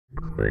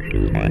I'm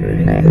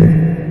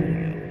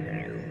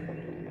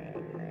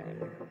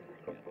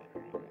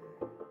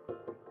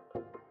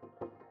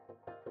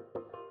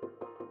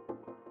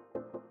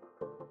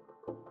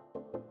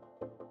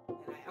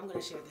going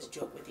to share this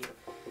joke with you.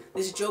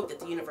 This joke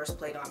that the universe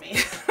played on me.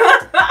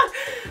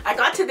 I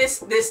got to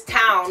this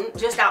town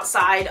just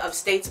outside of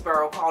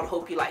Statesboro called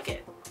Hope You Like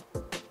It.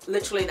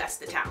 Literally, that's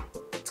the town.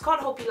 It's called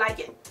Hope You Like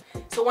It.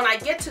 So when I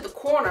get to the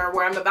corner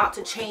where I'm about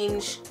to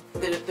change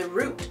the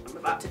route, I'm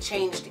about to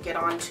change to get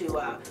onto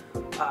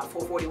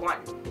 441.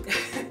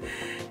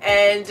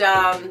 And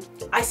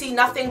I see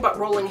nothing but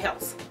rolling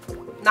hills.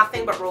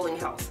 Nothing but rolling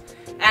hills.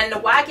 And the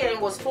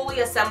wagon was fully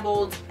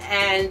assembled,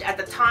 and at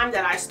the time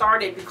that I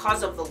started,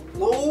 because of the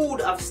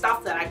load of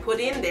stuff that I put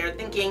in there,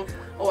 thinking,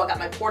 oh, I got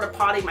my porta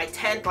potty, my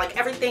tent, like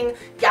everything,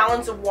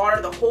 gallons of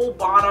water, the whole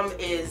bottom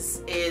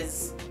is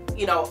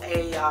you know,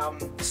 a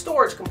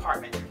storage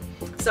compartment.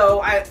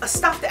 So I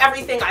stuffed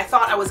everything I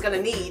thought I was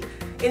gonna need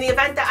in the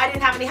event that I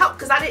didn't have any help,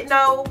 because I didn't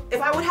know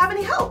if I would have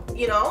any help,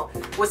 you know?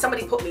 Would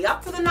somebody put me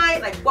up for the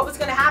night? Like, what was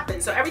gonna happen?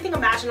 So everything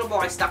imaginable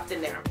I stuffed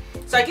in there.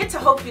 So I get to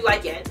Hope You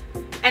Like It,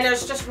 and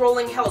there's just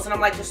rolling hills, and I'm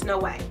like, there's no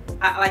way.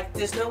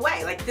 There's no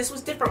way. Like, this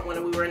was different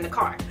when we were in the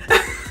car. And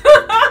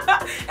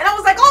I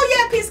was like, oh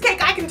yeah, piece of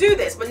cake, I can do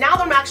this. But now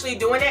that I'm actually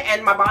doing it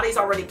and my body's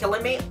already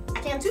killing me, I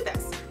can't do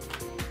this.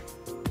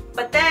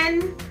 But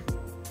then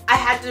I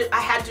had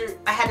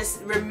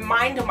to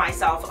remind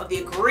myself of the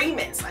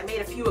agreements. I made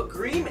a few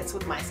agreements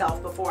with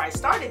myself before I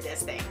started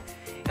this thing.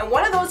 And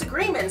one of those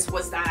agreements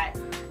was that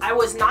I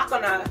was not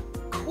gonna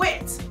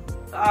quit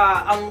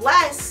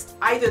unless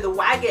either the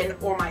wagon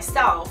or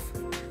myself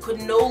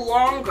could no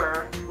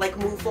longer like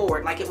move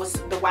forward. Like,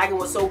 the wagon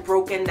was so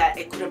broken that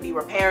it couldn't be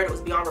repaired, it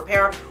was beyond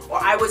repair, or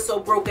I was so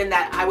broken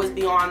that I was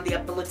beyond the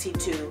ability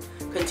to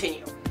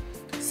continue.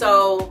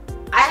 So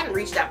I hadn't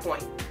reached that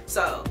point,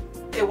 so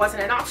it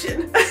wasn't an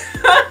option.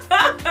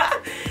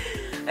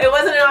 It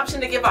wasn't an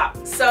option to give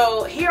up.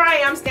 So here I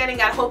am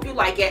standing at Hope You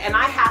Like It, and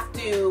I have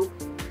to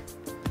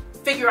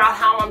figure out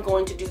how I'm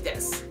going to do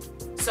this.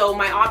 So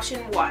my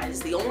option was,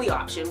 the only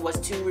option was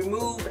to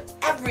remove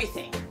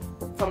everything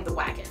from the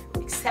wagon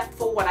except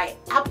for what I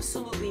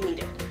absolutely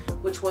needed,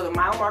 which were the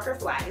mile marker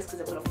flags,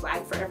 because I put a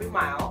flag for every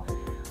mile,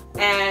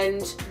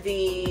 and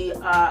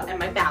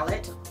my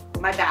mallet,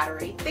 my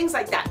battery, things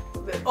like that.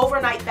 The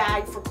overnight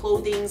bag for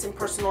clothing and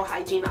personal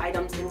hygiene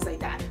items, things like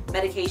that.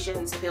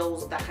 Medications,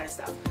 pills, that kind of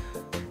stuff.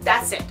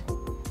 That's it.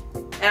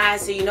 And I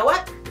said, you know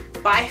what?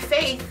 By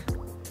faith,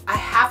 I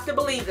have to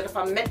believe that if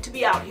I'm meant to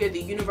be out here,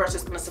 the universe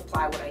is going to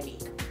supply what I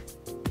need.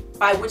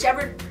 By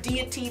whichever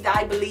deity that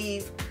I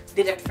believe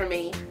did it for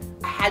me,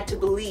 I had to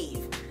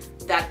believe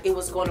that it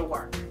was going to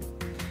work.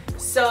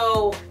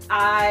 So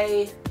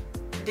I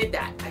did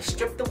that. I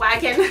stripped the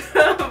wagon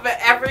of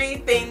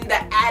everything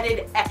that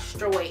added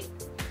extra weight.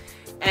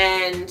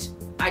 And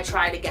I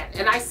tried again.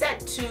 And I said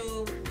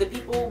to the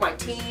people, my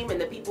team,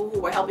 and the people who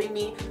were helping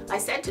me, I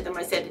said to them,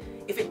 I said,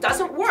 if it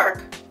doesn't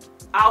work,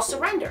 I'll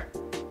surrender.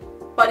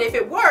 But if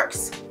it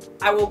works,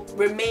 I will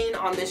remain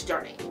on this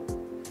journey.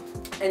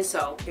 And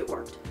so it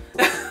worked.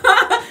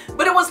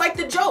 But it was like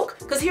the joke,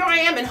 because here I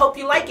am in Hope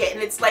You Like It,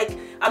 and it's like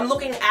I'm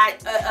looking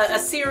at a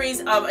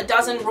series of a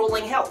dozen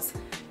rolling hills.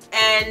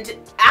 And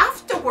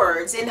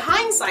afterwards, in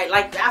hindsight,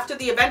 like after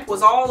the event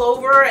was all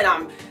over and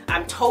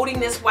I'm toting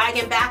this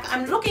wagon back,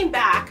 I'm looking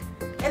back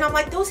and I'm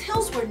like, those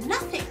hills were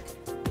nothing.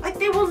 Like,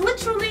 they were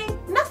literally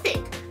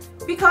nothing.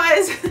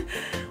 Because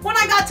when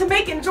I got to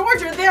Macon,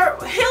 Georgia, their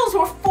hills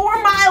were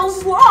 4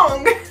 miles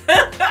long.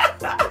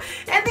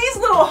 And these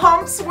little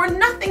humps were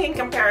nothing in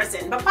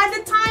comparison. But by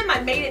the time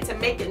I made it to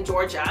Macon,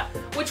 Georgia,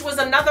 which was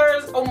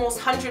another almost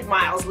 100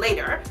 miles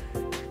later,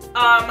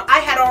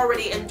 I had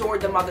already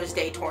endured the Mother's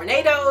Day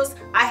tornadoes.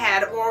 I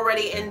had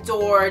already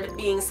endured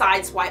being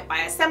sideswiped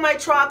by a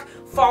semi-truck,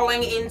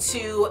 falling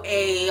into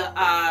a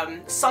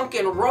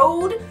sunken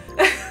road.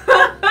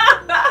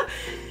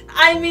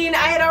 I mean,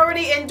 I had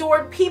already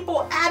endured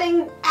people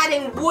adding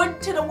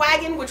wood to the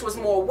wagon, which was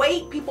more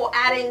weight, people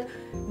adding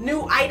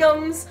new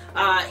items.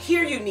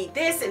 Here you need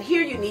this and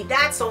here you need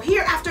that. So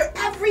here, after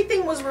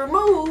everything was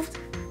removed,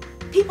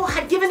 people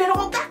had given it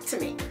all back to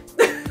me.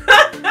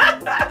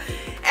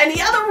 And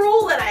the other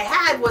rule that I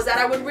had was that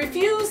I would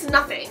refuse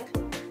nothing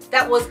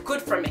that was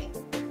good for me.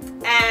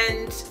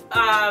 And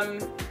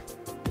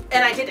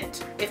I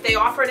didn't. If they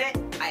offered it,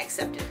 I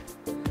accepted.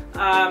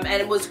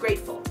 And was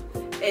grateful.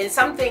 And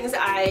some things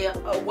I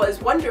was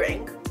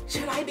wondering,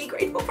 should I be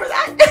grateful for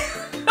that?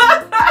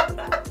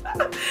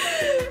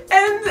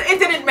 And it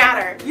didn't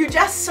matter. You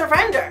just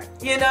surrender,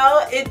 you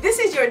know? This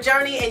is your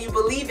journey and you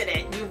believe in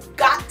it. You've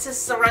got to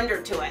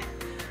surrender to it.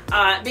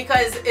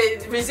 Because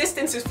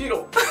resistance is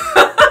futile.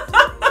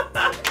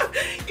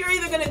 You're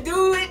either going to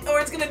do it or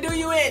it's going to do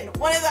you in.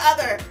 One or the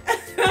other.